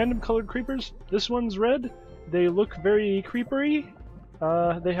 random colored creepers. This one's red. They look very creepery.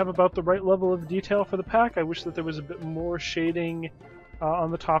 They have about the right level of detail for the pack. I wish that there was a bit more shading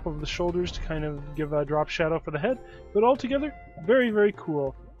on the top of the shoulders to kind of give a drop shadow for the head. But altogether, very, very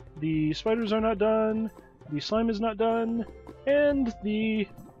cool. The spiders are not done, the slime is not done, and the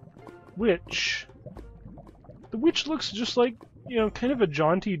witch. The witch looks just like, you know, kind of a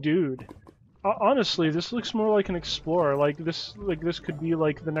jaunty dude. Honestly, this looks more like an explorer. Like this could be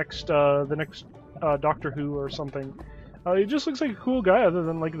like the next Doctor Who or something. It just looks like a cool guy, other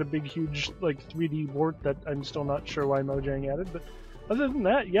than like the big, huge, like 3D wart that I'm still not sure why Mojang added. But other than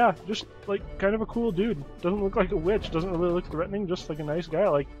that, yeah, just like kind of a cool dude. Doesn't look like a witch. Doesn't really look threatening. Just like a nice guy.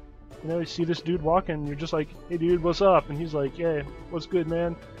 Like, you know, you see this dude walking, you're just like, hey dude, what's up? And he's like, yeah, what's good,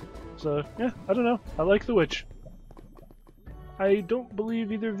 man? So yeah, I don't know. I like the witch. I don't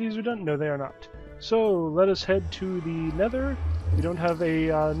believe either of these are done. No, they are not. So let us head to the Nether. We don't have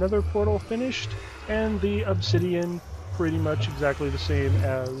a Nether portal finished, and the obsidian pretty much exactly the same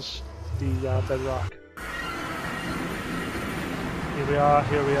as the bedrock. Here we are,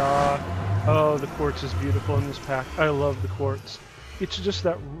 here we are. Oh, the quartz is beautiful in this pack. I love the quartz. It's just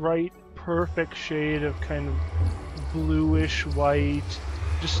that right, perfect shade of kind of bluish white,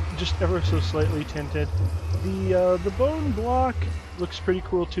 just ever so slightly tinted. The bone block looks pretty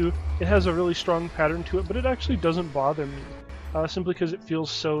cool too. It has a really strong pattern to it, but it actually doesn't bother me, simply because it feels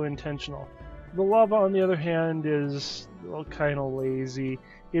so intentional. The lava, on the other hand, is, well, kind of lazy.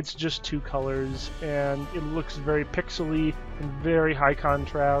 It's just two colors, and it looks very pixely and very high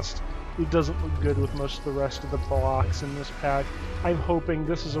contrast. It doesn't look good with most of the rest of the blocks in this pack. I'm hoping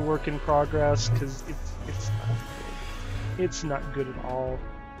this is a work in progress, because it's not good at all.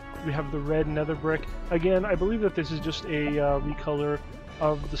 We have the red nether brick. Again, I believe that this is just a recolor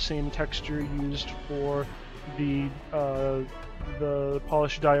of the same texture used for the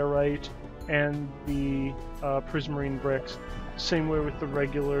polished diorite and the prismarine bricks. Same way with the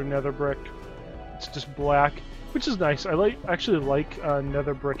regular nether brick. It's just black, which is nice. I actually like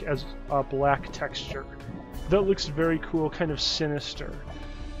nether brick as a black texture. That looks very cool, kind of sinister.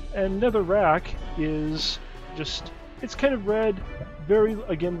 And netherrack is just, it's kind of red, very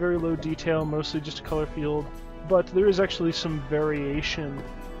low detail, mostly just a color field, but there is actually some variation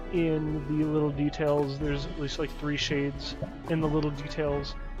in the little details. There's at least like 3 shades in the little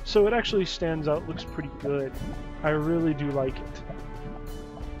details, so it actually stands out, looks pretty good. I really do like it.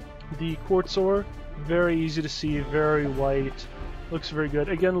 The quartz ore, very easy to see, very white, looks very good.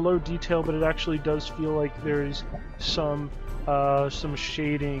 Again, low detail, but it actually does feel like there's some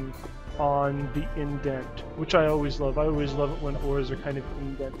shading on the indent, which I always love. I always love it when ores are kind of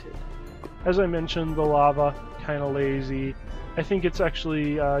indented. As I mentioned, the lava, kind of lazy. I think it's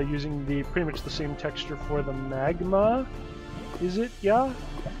actually using pretty much the same texture for the magma. Is it? Yeah?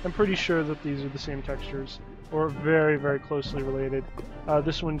 I'm pretty sure that these are the same textures, or very, very closely related.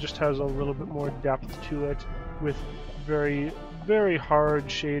 This one just has a little bit more depth to it, with very, very hard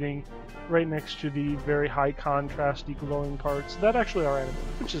shading right next to the very high contrasty glowing parts that actually are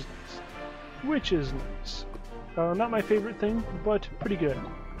animated, which is nice. Which is nice. Not my favorite thing, but pretty good.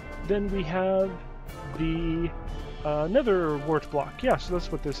 Then we have the nether wart block. Yeah, so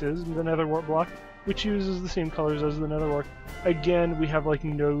that's what this is, the nether wart block, which uses the same colors as the nether wart. Again, we have like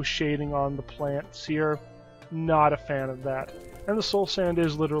no shading on the plants here. Not a fan of that. And the soul sand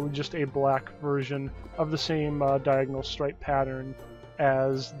is literally just a black version of the same diagonal stripe pattern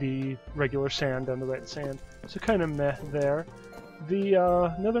as the regular sand and the red sand. So kind of meh there. The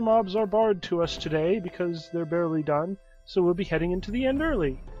nether mobs are barred to us today because they're barely done, so we'll be heading into the end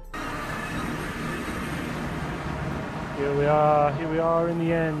early. Here we are in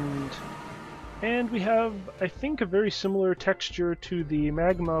the end. And we have, I think, a very similar texture to the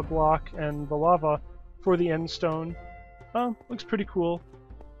magma block and the lava for the end stone. Looks pretty cool.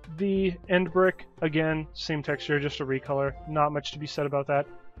 The end brick, again, same texture, just a recolor. Not much to be said about that.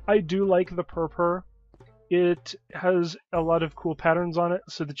 I do like the purpur. It has a lot of cool patterns on it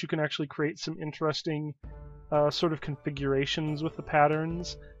so that you can actually create some interesting sort of configurations with the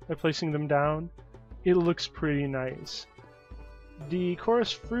patterns by placing them down. It looks pretty nice. The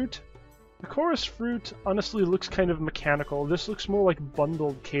chorus fruit honestly looks kind of mechanical. This looks more like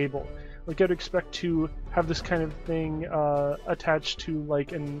bundled cable. Like I'd expect to have this kind of thing attached to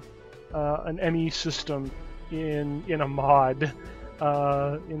like an ME system in a mod.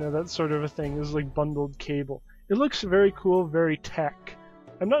 You know, that sort of a thing. This is like bundled cable. It looks very cool, very tech.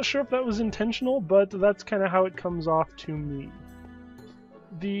 I'm not sure if that was intentional, but that's kind of how it comes off to me.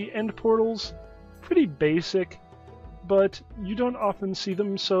 The end portals, pretty basic, but you don't often see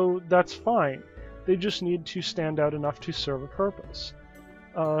them, so that's fine. They just need to stand out enough to serve a purpose.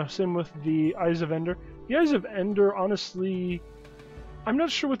 Same with the Eyes of Ender. The Eyes of Ender, honestly, I'm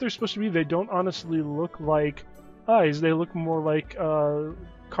not sure what they're supposed to be. They don't honestly look like eyes. They look more like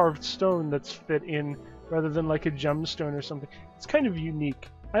carved stone that's fit in rather than like a gemstone or something. It's kind of unique.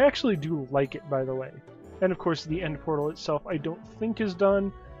 I actually do like it, by the way. And of course the end portal itself I don't think is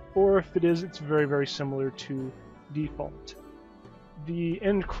done, or if it is, it's very, very similar to default. The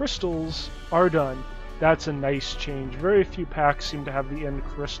end crystals are done. That's a nice change. Very few packs seem to have the end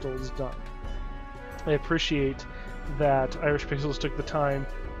crystals done. I appreciate that Irish Pixels took the time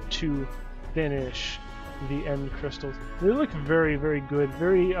to finish the end crystals. They look very, very good,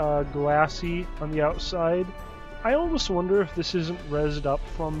 very glassy on the outside. I almost wonder if this isn't rezzed up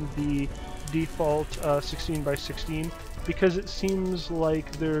from the default 16x16, because it seems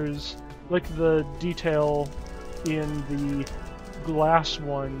like there's, like, the detail in the glass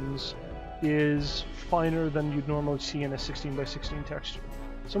ones is finer than you'd normally see in a 16x16 texture.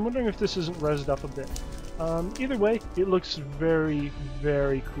 So I'm wondering if this isn't rezzed up a bit. Either way, it looks very,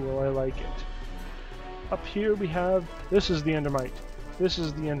 very cool. I like it. Up here we have, this is the Endermite. This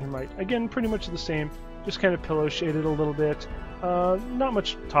is the Endermite. Again, pretty much the same, just kind of pillow shaded a little bit. Not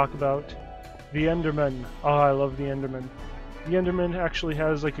much to talk about. The Enderman. Oh, I love the Enderman. The Enderman actually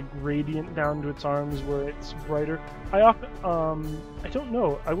has like a gradient down to its arms where it's brighter. I don't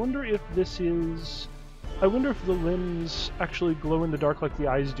know. I wonder if this is... I wonder if the limbs actually glow in the dark like the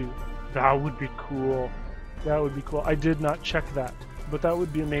eyes do. That would be cool. That would be cool. I did not check that, but that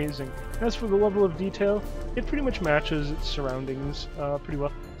would be amazing. As for the level of detail, it pretty much matches its surroundings pretty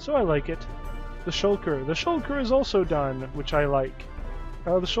well, so I like it. The Shulker. The Shulker is also done, which I like.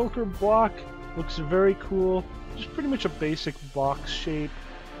 The Shulker block looks very cool. Just pretty much a basic box shape.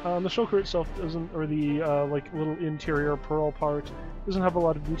 The Shulker itself doesn't, or the like little interior pearl part, doesn't have a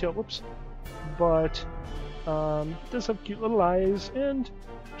lot of detail. Whoops. But it does have cute little eyes and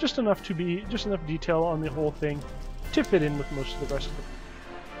just enough detail on the whole thing to fit in with most of the rest of it.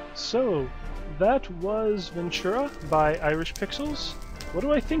 So that was Ventura by Irish Pixels. What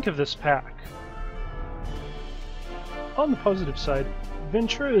do I think of this pack? On the positive side,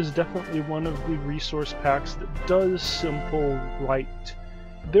 Ventura is definitely one of the resource packs that does simple right.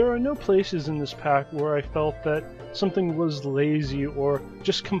 There are no places in this pack where I felt that something was lazy or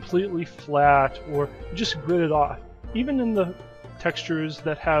just completely flat or just gridded off. Even in the textures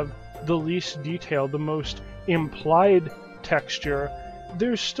that have the least detail, the most implied texture,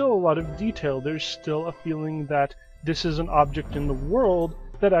 there's still a lot of detail. There's still a feeling that this is an object in the world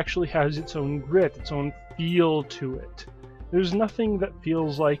that actually has its own grit, its own feel to it. There's nothing that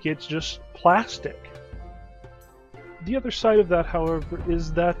feels like it's just plastic. The other side of that, however,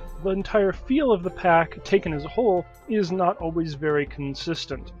 is that the entire feel of the pack, taken as a whole, is not always very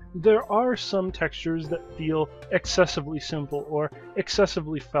consistent. There are some textures that feel excessively simple, or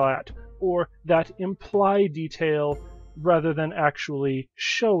excessively flat, or that imply detail rather than actually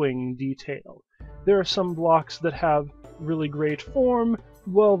showing detail. There are some blocks that have really great form,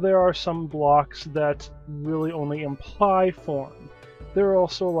 while there are some blocks that really only imply form. There are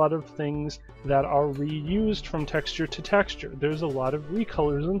also a lot of things that are reused from texture to texture. There's a lot of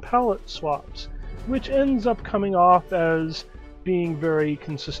recolors and palette swaps, which ends up coming off as being very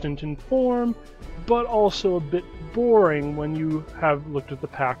consistent in form, but also a bit boring when you have looked at the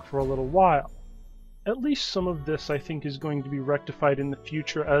pack for a little while. At least some of this I think is going to be rectified in the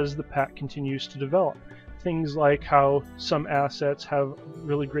future as the pack continues to develop. Things like how some assets have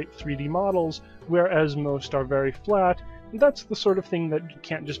really great 3D models, whereas most are very flat. That's the sort of thing that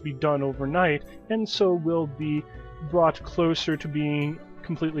can't just be done overnight, and so will be brought closer to being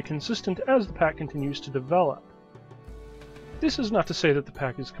completely consistent as the pack continues to develop. This is not to say that the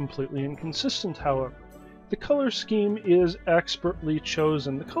pack is completely inconsistent, however. The color scheme is expertly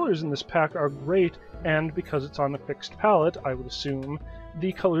chosen. The colors in this pack are great, and because it's on a fixed palette, I would assume,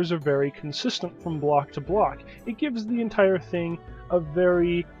 the colors are very consistent from block to block. It gives the entire thing a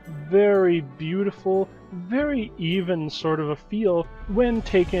very, very beautiful, very even sort of a feel when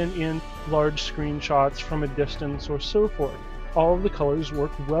taken in large screenshots from a distance or so forth. All of the colors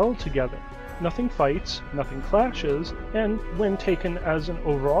work well together. Nothing fights, nothing clashes, and when taken as an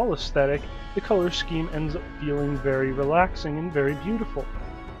overall aesthetic, the color scheme ends up feeling very relaxing and very beautiful.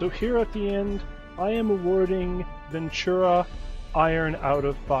 So here at the end, I am awarding Ventura Iron out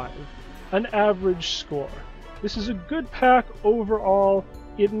of 5. An average score. This is a good pack overall.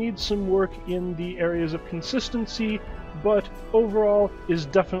 It needs some work in the areas of consistency, but overall is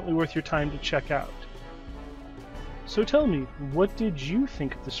definitely worth your time to check out. So tell me, what did you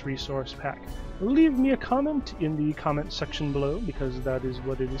think of this resource pack? Leave me a comment in the comment section below, because that is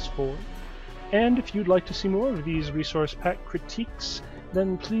what it is for. And if you'd like to see more of these resource pack critiques,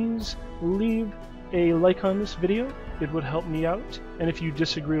 then please leave a like on this video. It would help me out. And if you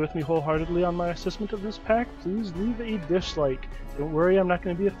disagree with me wholeheartedly on my assessment of this pack, please leave a dislike. Don't worry, I'm not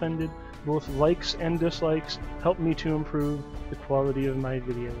going to be offended. Both likes and dislikes help me to improve the quality of my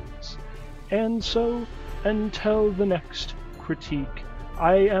videos. And so, until the next critique,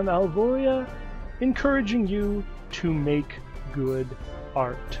 I am Alvoria, encouraging you to make good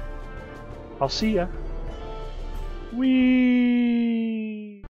art. I'll see ya. Wee.